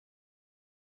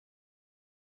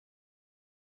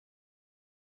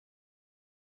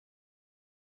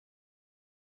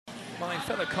My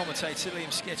fellow commentator,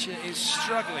 Liam Sketcher, is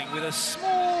struggling with a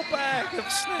small bag of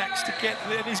snacks to get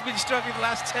there, and he's been struggling the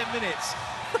last 10 minutes.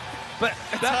 But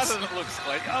that's harder than it looks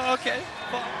like. Oh, okay.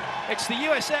 Well, it's the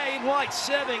USA in white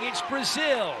serving. It's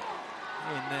Brazil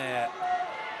in there.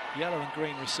 Yellow and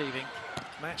green receiving.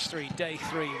 Match 3, day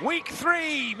 3, week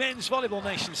 3, Men's Volleyball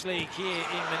Nations League here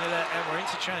in Manila, and we're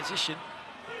into transition.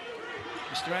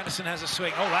 Mr. Anderson has a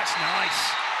swing. Oh, that's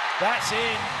nice. That's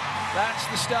in. That's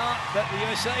the start that the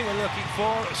USA were looking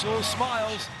for. It's all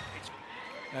smiles.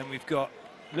 And we've got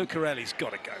Lucarelli's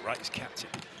got to go, right? He's captain.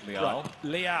 Leal. Right.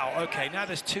 Leal. Okay, now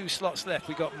there's 2 slots left.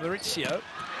 We've got Maurizio.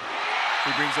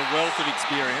 He brings a wealth of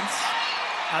experience.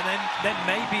 And then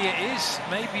maybe it is.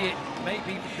 Maybe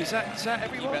is that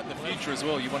everyone? About the future as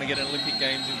well. You want to get Olympic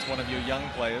Games into one of your young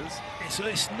players. So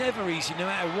it's never easy, no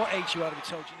matter what age you are, to be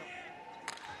told you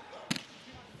not.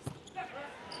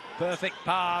 Perfect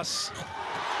pass.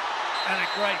 And a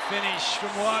great finish from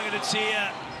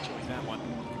Wagadatia. Enjoying that one.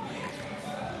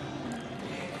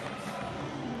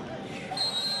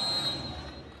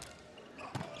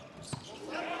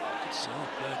 Good serve,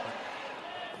 Bergman.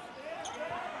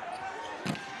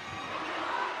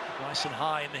 Nice and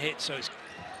high in the hit, so it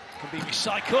can be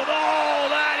recycled. Oh,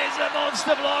 that is a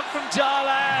monster block from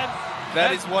Darlan.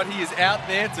 That is what he is out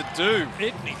there to do.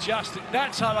 Didn't he just?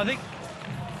 That time, I think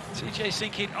TJ's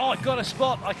thinking, oh, I've got a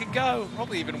spot, I can go.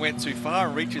 Probably even went too far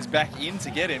and reaches back in to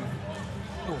get him.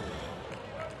 Ooh.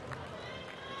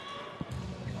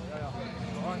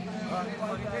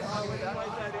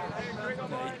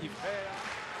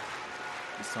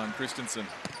 This time, Christensen.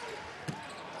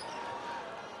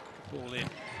 Ball in.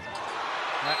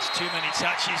 That's too many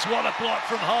touches. What a block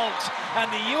from Holt. And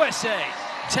the USA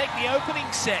take the opening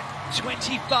set,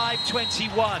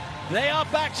 25-21. They are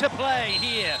back to play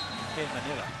here in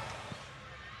Manila.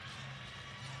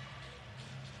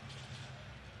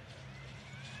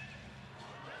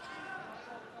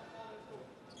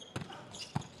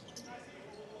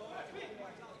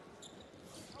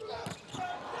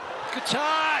 Good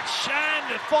touch,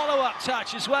 and a follow-up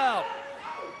touch as well.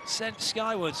 Sent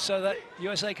skyward so that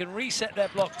USA can reset their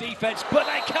block defense, but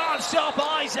they can't stop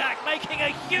Isaac, making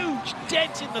a huge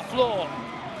dent in the floor.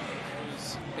 He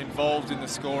was involved in the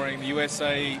scoring. The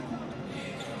USA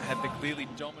had the clearly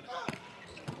dominant.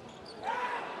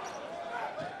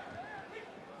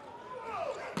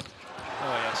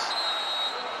 Oh, yes.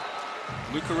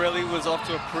 Lucarelli was off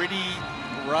to a pretty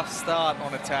rough start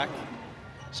on attack.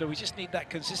 So we just need that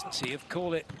consistency of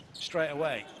call it straight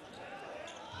away.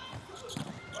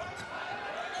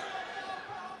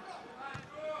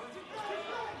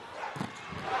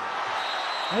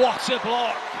 What a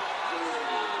block!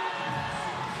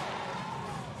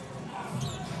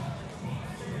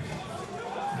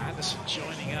 Anderson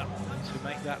joining up to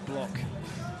make that block.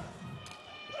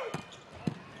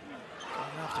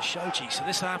 Going after Shoji, so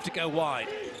this will have to go wide.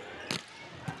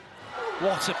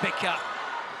 What a pickup!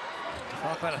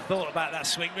 Harper had a thought about that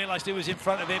swing, realised it was in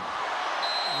front of him,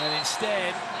 and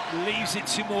instead leaves it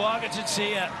to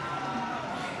Muagatatia.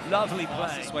 Lovely play.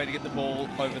 Fastest way to get the ball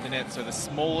over the net, so the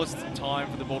smallest time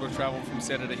for the ball to travel from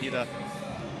setter to hitter.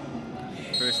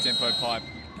 First tempo pipe.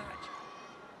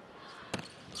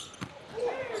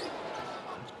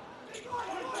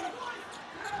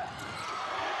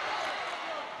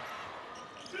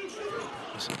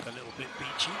 It's a little bit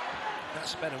beachy.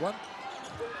 That's a better one.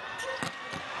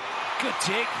 Good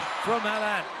dig from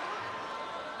Alan.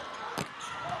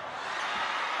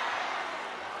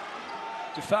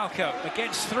 DeFalco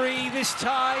against 3 this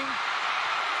time.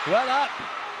 Well up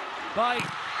by,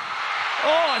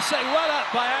 oh, I say well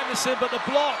up by Anderson, but the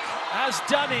block has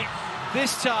done it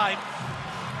this time.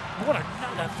 What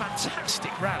another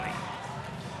fantastic rally.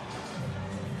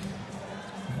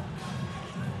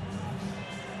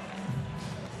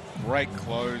 Great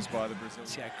close by the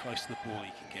Brazilians. See how close to the ball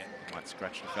he can get. Might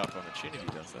scratch DeFalco on the chin if he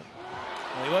does that.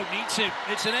 Well, he won't need to.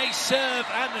 It's an ace serve,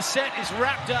 and the set is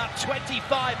wrapped up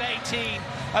 25-18.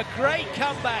 A great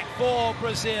comeback for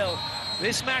Brazil.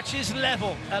 This match is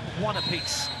level at 1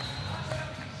 apiece.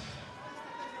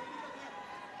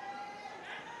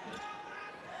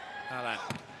 Alan.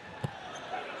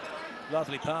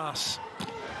 Lovely pass.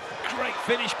 Great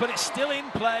finish, but it's still in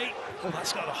play. Oh,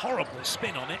 that's got a horrible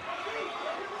spin on it.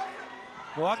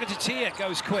 Wagatatia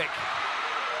goes quick.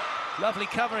 Lovely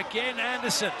cover again,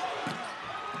 Anderson.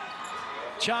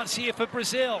 Chance here for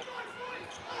Brazil.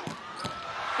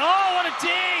 Oh, what a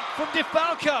dig from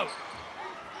DeFalco.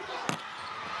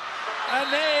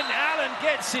 And then Allen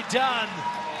gets it done.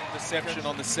 Reception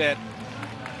on the set.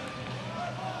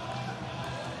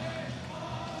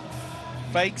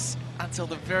 Fakes until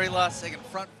the very last second.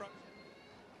 Front.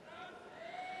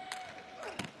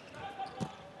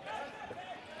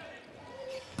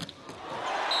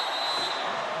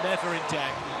 never in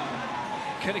doubt.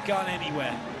 Could have gone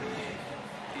anywhere.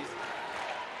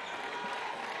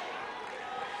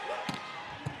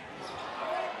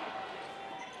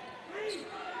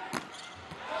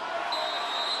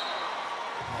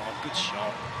 Oh, good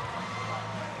shot.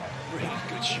 Really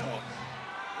good shot.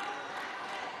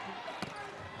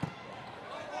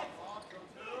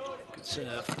 Good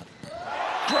serve.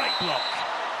 Great block.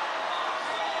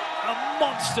 A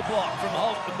monster block from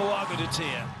Holt and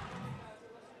Moaga-Dutia.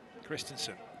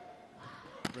 Christensen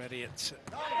ready at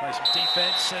play some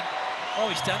defense, and oh,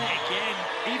 he's done it again.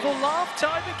 Evil laugh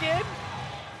time again.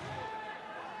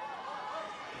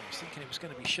 I was thinking it was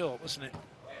going to be short, wasn't it?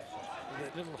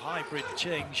 With a little hybrid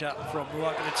change up from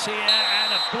Moaga-Dutia,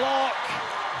 and a block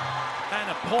and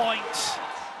a point.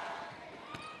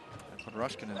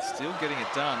 Podrushkinen still getting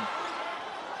it done.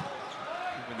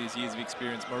 With these years of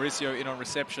experience, Mauricio in on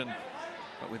reception,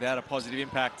 but without a positive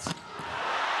impact.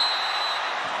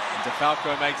 And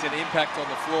DeFalco makes an impact on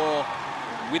the floor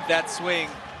with that swing.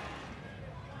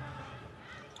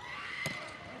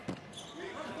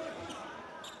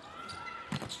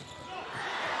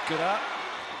 Good up.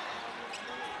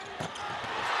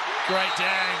 Great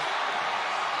down.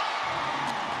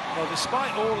 Well,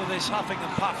 despite all of this huffing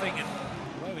and puffing, and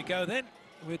where we go then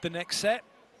with the next set.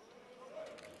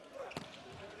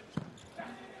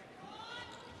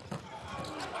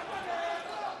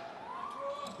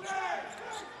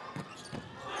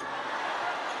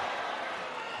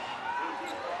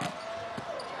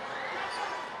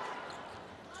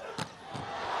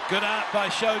 Good out by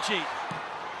Shoji.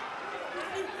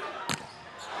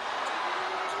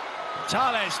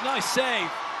 Tales, nice save.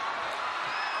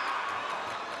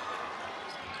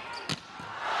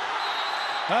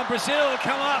 And Brazil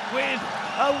come up with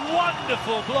a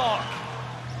wonderful block.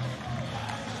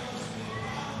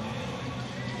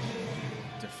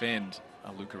 Defend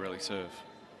a Lucarelli serve.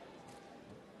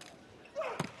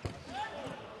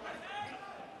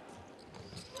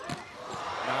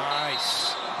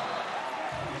 Nice.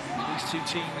 These two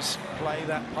teams play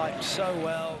that pipe so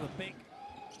well. The big.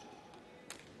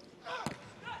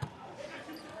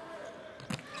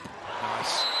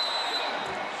 Nice.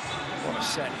 What a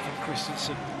set from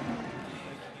Christensen.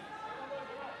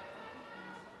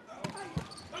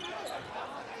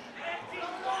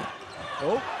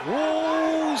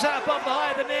 Oh, is that above the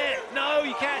height of the net? No,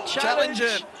 you can't challenge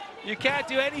it. You can't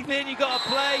do anything. You got to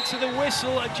play to the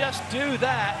whistle and just do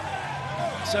that.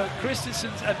 So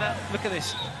Christensen's, and that, look at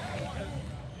this.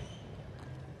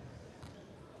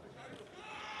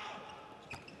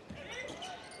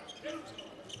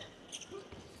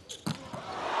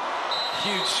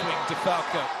 Huge swing to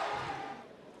Falco.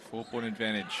 4-point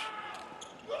advantage.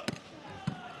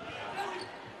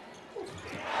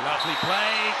 Lovely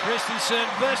play, Christensen.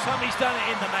 First time he's done it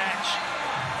in the match.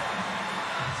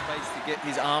 Space to get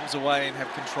his arms away and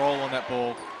have control on that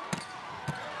ball.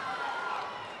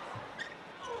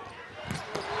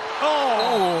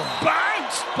 Oh,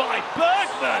 bounced by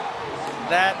Bergman.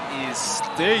 That is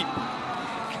steep.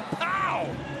 Ow!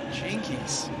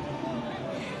 Jinkies.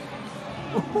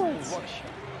 Ooh, what a shot.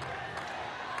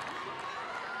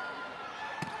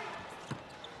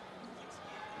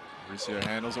 Mauricio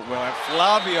handles it well, and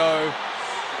Flavio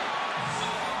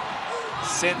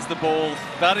sends the ball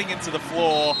thudding into the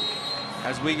floor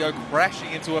as we go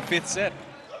crashing into a fifth set.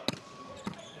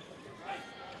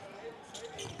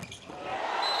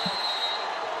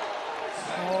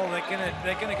 Oh,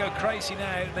 they're gonna go crazy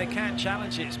now. They can't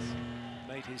challenge it.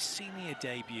 Made his senior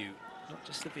debut, not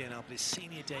just the VNL, but his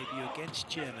senior debut against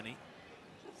Germany.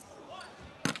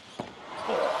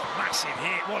 Oh, massive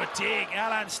hit, what a dig.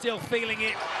 Alan's still feeling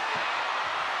it.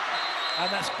 And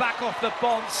that's back off the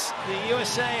bounce. The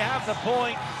USA have the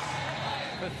point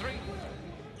for 3.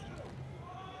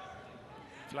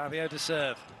 Flavio to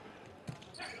serve.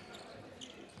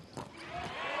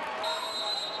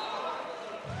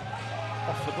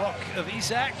 Off the block of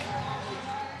Isaac.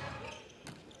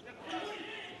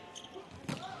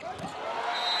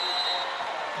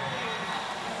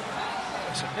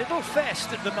 It's a middle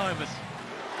fest at the moment.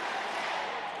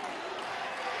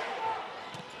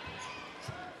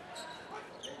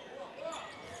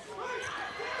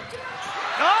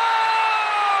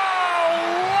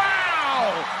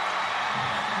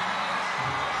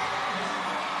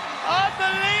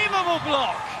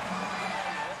 Block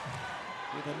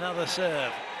with another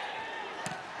serve.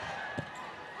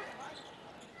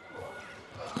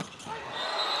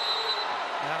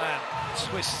 Alan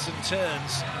twists and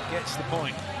turns and gets the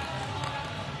point.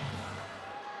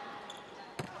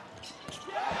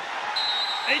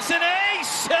 It's an ace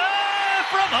serve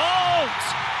from Holt.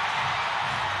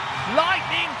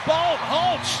 Lightning bolt,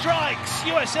 hold strikes.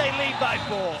 USA lead by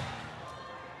 4.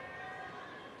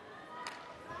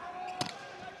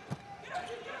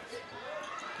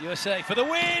 USA for the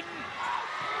win.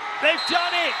 They've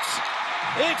done it.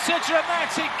 It's a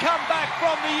dramatic comeback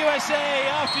from the USA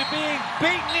after being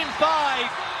beaten in 5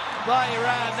 by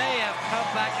Iran. They have come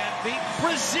back and beaten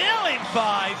Brazil in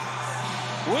 5.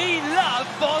 We love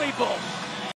volleyball.